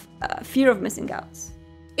with fear of missing out.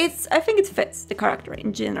 I think it fits the character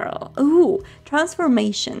in general. Ooh,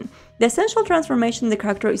 transformation. The essential transformation the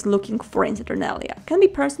character is looking for in Saturnalia can be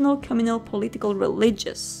personal, communal, political,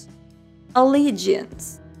 religious.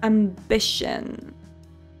 Allegiance, ambition,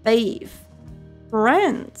 faith,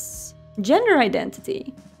 friends, gender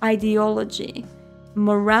identity, ideology,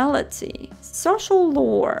 morality, social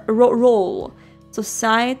role,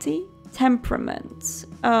 society, temperament.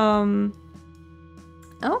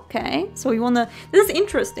 Okay, so we wanna. This is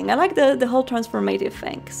interesting. I like the whole transformative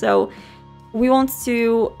thing. So we want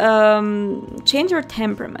to change our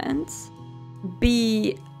temperament,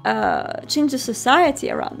 be change the society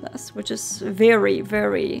around us, which is very,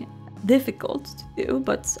 very difficult to do,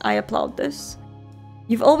 but I applaud this.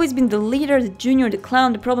 You've always been the leader, the junior, the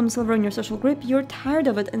clown, the problem solver in your social group. You're tired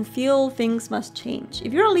of it and feel things must change.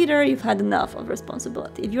 If you're a leader, you've had enough of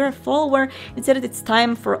responsibility. If you're a follower, it's that it's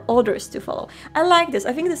time for others to follow. I like this.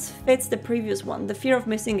 I think this fits the previous one, the fear of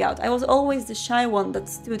missing out. I was always the shy one that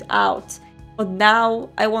stood out, but now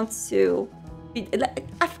I want to...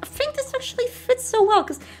 I think this actually fits so well,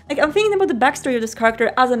 because like I'm thinking about the backstory of this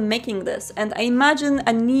character as I'm making this, and I imagine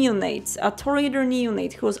a neonate, a Toreador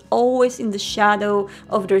neonate who was always in the shadow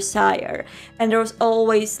of their sire, and there was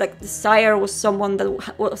always like the sire was someone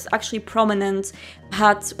that was actually prominent,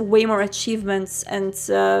 had way more achievements and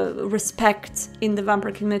respect in the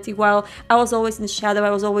vampire community, while I was always in the shadow.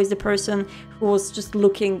 I was always the person who was just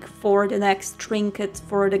looking for the next trinket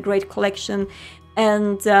for the great collection.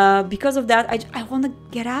 And because of that, I want to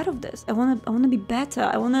get out of this. I want to be better.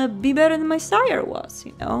 I want to be better than my sire was,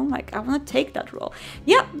 you know? Like, I want to take that role.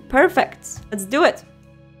 Yeah, perfect. Let's do it.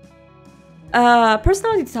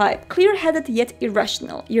 Personality type. Clear-headed yet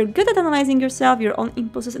irrational. You're good at analyzing yourself, your own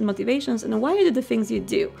impulses and motivations, and why you do the things you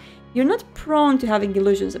do. You're not prone to having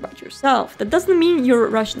illusions about yourself. That doesn't mean you're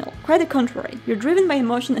rational. Quite the contrary. You're driven by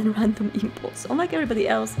emotion and random impulse. Unlike everybody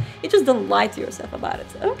else, you just don't lie to yourself about it.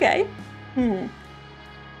 Okay.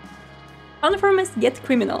 Conformist yet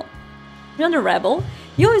criminal. You're not a rebel.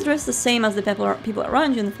 You always dress the same as the people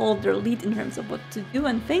around you and follow their lead in terms of what to do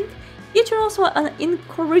and think. Yet you're also an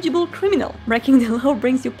incorrigible criminal. Breaking the law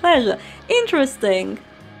brings you pleasure. Interesting.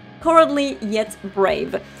 Cowardly yet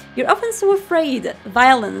brave. You're often so afraid.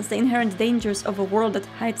 Violence, the inherent dangers of a world that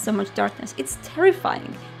hides so much darkness. It's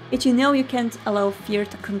terrifying. Yet you know you can't allow fear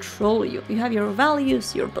to control you. You have your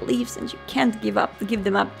values, your beliefs, and you can't give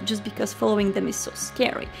them up just because following them is so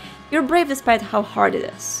scary. You're brave despite how hard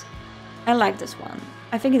it is. I like this one.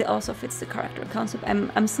 I think it also fits the character concept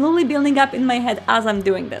I'm slowly building up in my head as I'm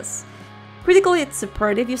doing this. Critical yet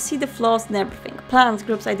supportive, you see the flaws in everything. Plans,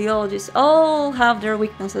 groups, ideologies, all have their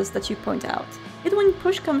weaknesses that you point out. Yet when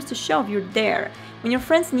push comes to shove, you're there. When your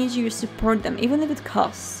friends need you, you support them, even if it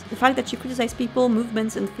costs. The fact that you criticize people,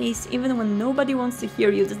 movements, and faith, even when nobody wants to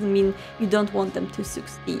hear you, doesn't mean you don't want them to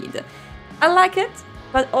succeed. I like it,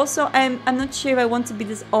 but also I'm not sure if I want to be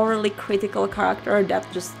this overly critical character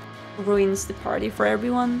that just ruins the party for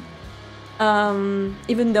everyone.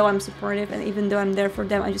 Even though I'm supportive and even though I'm there for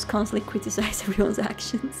them, I just constantly criticize everyone's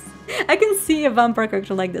actions. I can see a vampire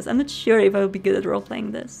character like this. I'm not sure if I would be good at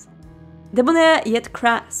role-playing this. Debonair yet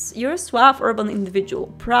crass. You're a suave urban individual,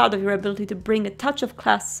 proud of your ability to bring a touch of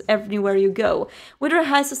class everywhere you go, whether a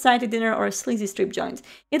high society dinner or a sleazy strip joint.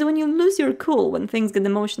 Yet when you lose your cool, when things get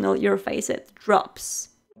emotional, your face it drops.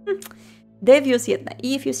 Devious yet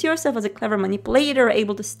naive, you see yourself as a clever manipulator,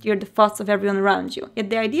 able to steer the thoughts of everyone around you. Yet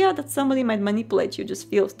the idea that somebody might manipulate you just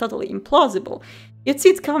feels totally implausible. You'd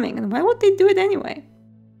see it coming, and why would they do it anyway?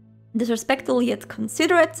 Disrespectful yet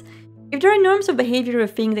considerate. If there are norms of behavior or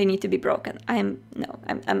think they need to be broken, I'm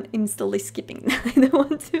instantly skipping. I don't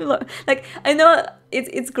want to like. I know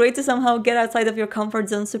it's great to somehow get outside of your comfort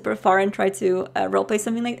zone super far and try to roleplay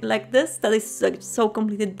something like this that is like so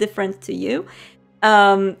completely different to you.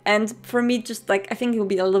 And for me, just like I think it would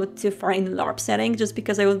be a little bit too far in the LARP setting, just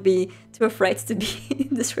because I would be too afraid to be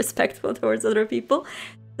disrespectful towards other people.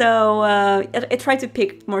 So I try to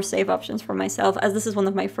pick more safe options for myself, as this is one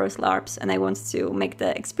of my first LARPs and I want to make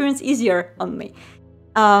the experience easier on me.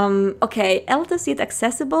 Okay, eldest yet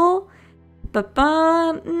accessible,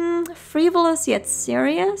 frivolous yet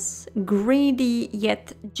serious, greedy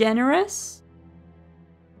yet generous,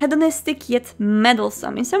 hedonistic yet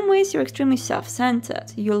meddlesome. In some ways you're extremely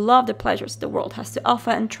self-centered. You love the pleasures the world has to offer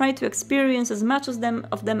and try to experience as much of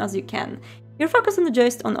them as you can. You're focused on the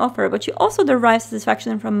joys on offer, but you also derive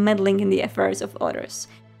satisfaction from meddling in the affairs of others.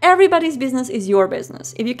 Everybody's business is your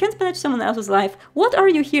business. If you can't manage someone else's life, what are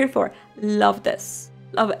you here for? Love this.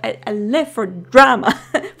 Love it. I live for drama,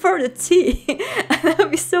 for the tea. That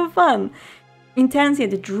would be so fun. Intense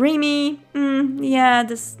yet dreamy. Yeah,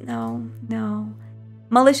 no.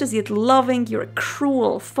 Malicious yet loving. You're a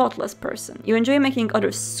cruel, thoughtless person. You enjoy making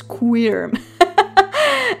others squirm.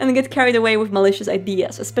 And get carried away with malicious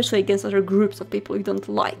ideas, especially against other groups of people you don't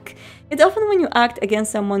like. It's often when you act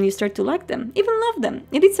against someone you start to like them, even love them.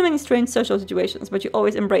 You did so many strange social situations, but you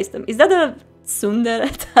always embrace them. Is that a tsundere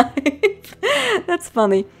type? That's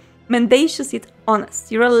funny. Mendacious yet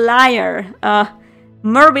honest. You're a liar.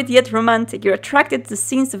 Morbid yet romantic. You're attracted to the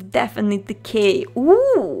scenes of death and decay.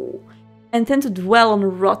 Ooh! And tend to dwell on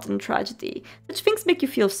rotten tragedy. Such things make you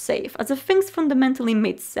feel safe, as if things fundamentally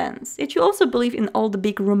made sense. Yet you also believe in all the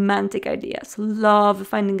big romantic ideas. Love,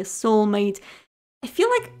 finding a soulmate, I feel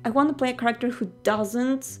like I want to play a character who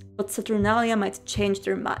doesn't, but Saturnalia might change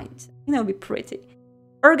their mind. You know, it'd be pretty.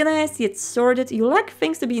 Organized yet sorted, you like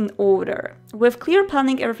things to be in order. With clear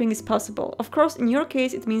planning, everything is possible. Of course, in your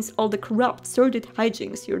case, it means all the corrupt, sordid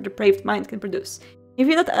hijinks your depraved mind can produce. You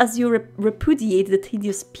feel that as you repudiate the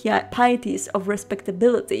tedious pieties of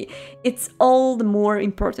respectability, it's all the more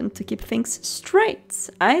important to keep things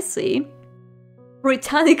straight. I see.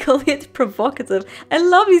 Britannical yet provocative. I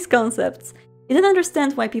love these concepts. You don't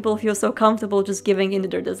understand why people feel so comfortable just giving in to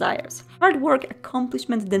their desires. Hard work,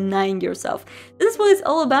 accomplishment, denying yourself. This is what it's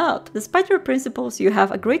all about. Despite your principles, you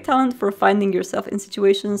have a great talent for finding yourself in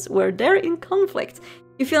situations where they're in conflict.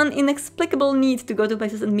 You feel an inexplicable need to go to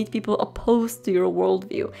places and meet people opposed to your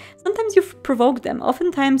worldview. Sometimes you provoke them,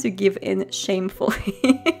 oftentimes you give in shamefully.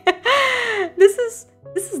 This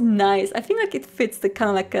is nice. I feel like it fits the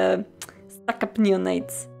kind of like a stuck-up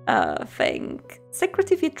neonate thing.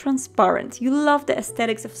 Secretive yet transparent. You love the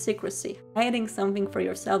aesthetics of secrecy. Hiding something for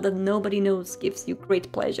yourself that nobody knows gives you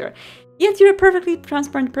great pleasure. Yet you're a perfectly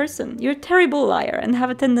transparent person. You're a terrible liar and have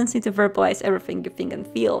a tendency to verbalize everything you think and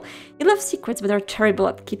feel. You love secrets but are terrible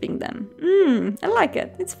at keeping them. I like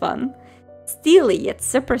it. It's fun. Steely yet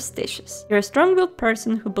superstitious. You're a strong-willed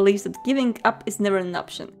person who believes that giving up is never an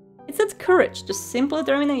option. It's not courage, just simple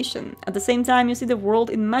determination. At the same time, you see the world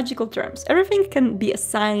in magical terms. Everything can be a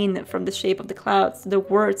sign, from the shape of the clouds to the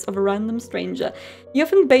words of a random stranger. You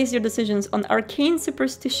often base your decisions on arcane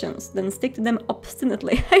superstitions, then stick to them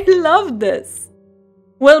obstinately. I love this!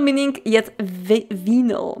 Well-meaning yet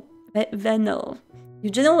venal. You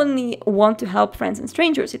genuinely want to help friends and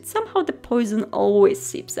strangers, yet somehow the poison always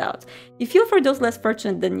seeps out. You feel for those less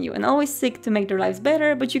fortunate than you and always seek to make their lives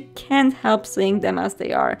better, but you can't help seeing them as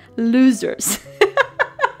they are. Losers.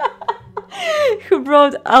 Who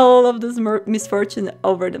brought all of this misfortune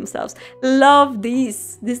over themselves. Love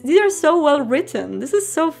these. These are so well written. This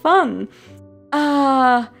is so fun.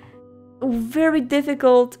 Very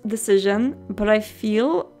difficult decision, but I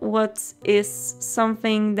feel what is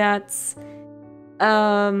something that's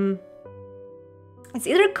it's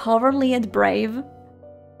either cowardly yet brave,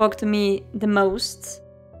 spoke to me the most,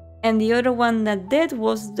 and the other one that did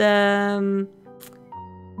was the...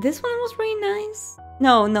 this one was really nice.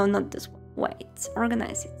 No, not this one. Wait,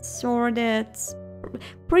 organize it, sorted.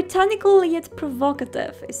 Britannical yet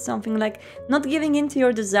provocative is something like not giving in to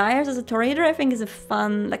your desires as a trader. I think is a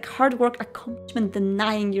fun, like hard work, accomplishment,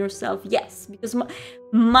 denying yourself. Yes, because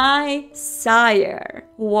my sire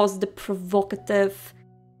was the provocative,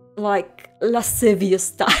 like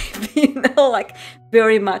lascivious type, you know, like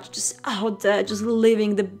very much just out there, just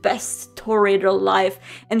living the best trader life.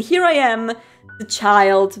 And here I am, the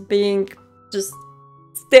child, being just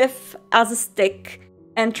stiff as a stick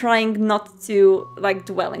and trying not to like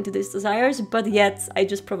dwell into these desires, but yet I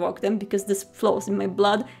just provoke them because this flows in my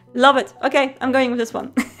blood. Love it. Okay, I'm going with this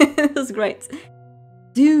one. This is great.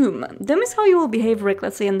 Doom. Doom is how you will behave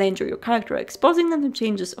recklessly and endanger your character, exposing them to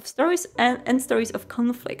changes of stories and stories of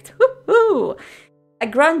conflict. Woohoo! A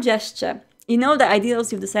grand gesture. You know the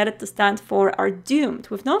ideals you've decided to stand for are doomed,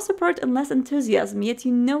 with no support and less enthusiasm, yet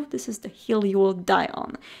you know this is the hill you will die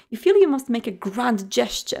on. You feel you must make a grand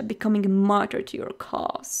gesture, becoming a martyr to your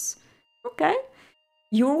cause. Okay.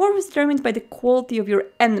 Your war is determined by the quality of your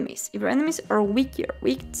enemies. If your enemies are weak, you're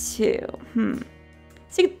weak too.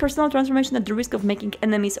 Seek personal transformation at the risk of making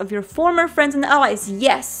enemies of your former friends and allies.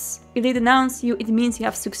 Yes! If they denounce you, it means you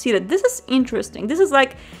have succeeded. This is interesting. This is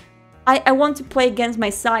like, I want to play against my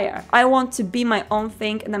sire. I want to be my own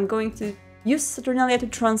thing, and I'm going to use Saturnalia to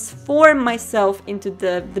transform myself into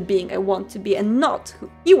the being I want to be and not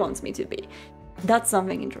who he wants me to be. That's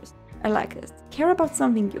something interesting. I like it. Care about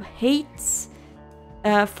something you hate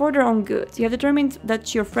for their own good. You have determined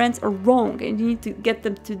that your friends are wrong and you need to get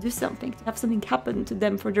them to do something, to have something happen to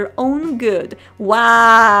them for their own good.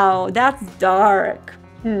 Wow, that's dark.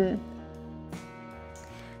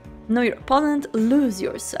 Know your opponent, lose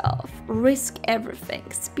yourself, risk everything,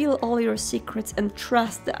 spill all your secrets and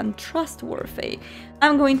trust the untrustworthy.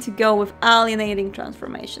 I'm going to go with alienating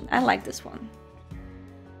transformation. I like this one.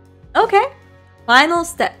 Okay, final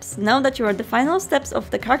steps. Now that you are at the final steps of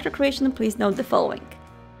the character creation, please note the following.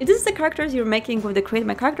 If this is the characters you're making with the create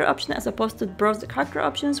my character option as opposed to browse the character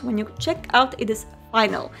options, when you check out it is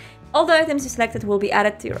final. All the items you selected will be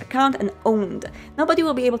added to your account and owned. Nobody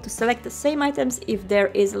will be able to select the same items if there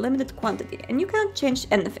is a limited quantity, and you cannot change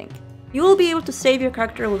anything. You will be able to save your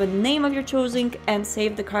character with a name of your choosing and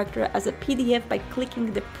save the character as a PDF by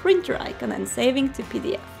clicking the printer icon and saving to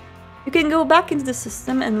PDF. You can go back into the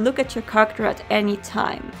system and look at your character at any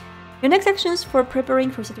time. Your next actions for preparing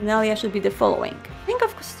for Saturnalia should be the following. Think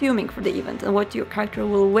of costuming for the event and what your character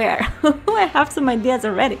will wear. I have some ideas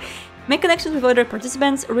already. Make connections with other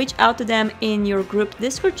participants, reach out to them in your group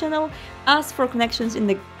Discord channel, ask for connections in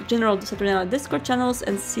the general Saturnalia Discord channels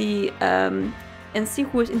and see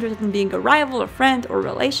who is interested in being a rival, a friend, or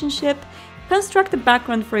relationship. Construct a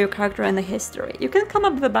background for your character and a history. You can come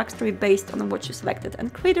up with a backstory based on what you selected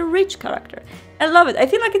and create a rich character. I love it. I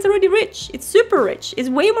feel like it's already rich. It's super rich. It's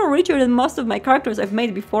way more richer than most of my characters I've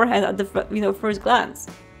made beforehand at the first glance.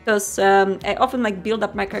 Because I often build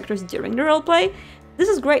up my characters during the roleplay. This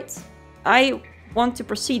is great. I want to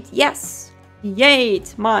proceed. Yes.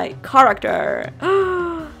 Create my character.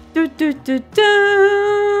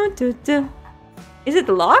 Is it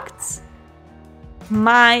locked?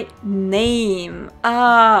 My name.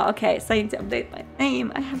 Okay, so I need to update my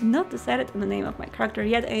name. I have not decided on the name of my character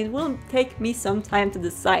yet, and it will take me some time to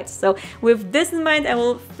decide. So with this in mind, I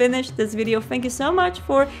will finish this video. Thank you so much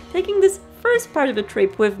for taking this first part of the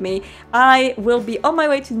trip with me. I will be on my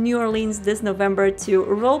way to New Orleans this November to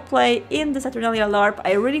roleplay in the Saturnalia LARP.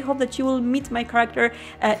 I really hope that you will meet my character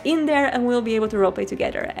in there and we'll be able to roleplay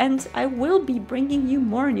together. And I will be bringing you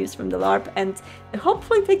more news from the LARP and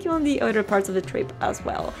hopefully take you on the other parts of the trip as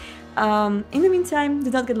well. In the meantime, do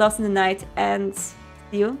not get lost in the night and see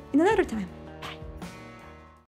you in another time.